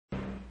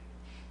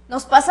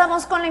Nos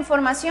pasamos con la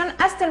información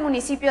hasta el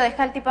municipio de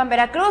Jaltipan,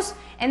 Veracruz,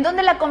 en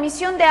donde la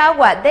Comisión de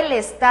Agua del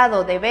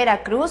Estado de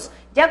Veracruz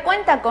ya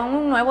cuenta con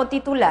un nuevo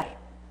titular.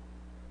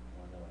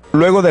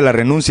 Luego de la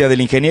renuncia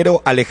del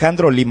ingeniero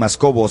Alejandro Limas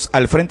Cobos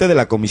al frente de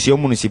la Comisión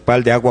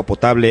Municipal de Agua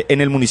Potable en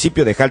el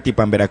municipio de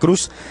Jaltipan,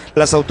 Veracruz,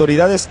 las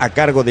autoridades a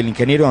cargo del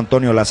ingeniero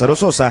Antonio Lázaro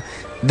Sosa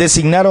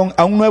designaron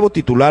a un nuevo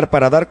titular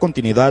para dar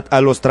continuidad a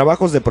los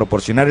trabajos de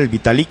proporcionar el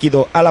vital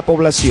líquido a la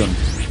población.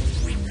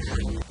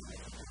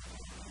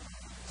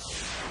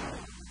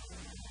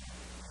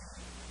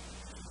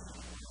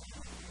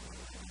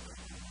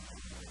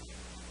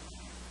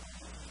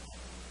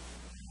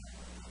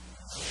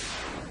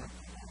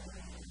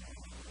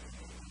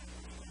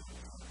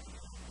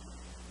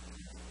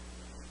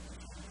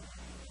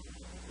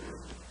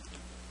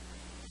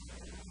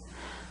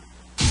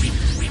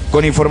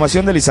 Con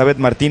información de Elizabeth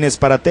Martínez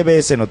para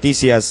TVS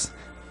Noticias,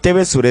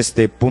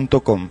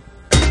 tvsureste.com.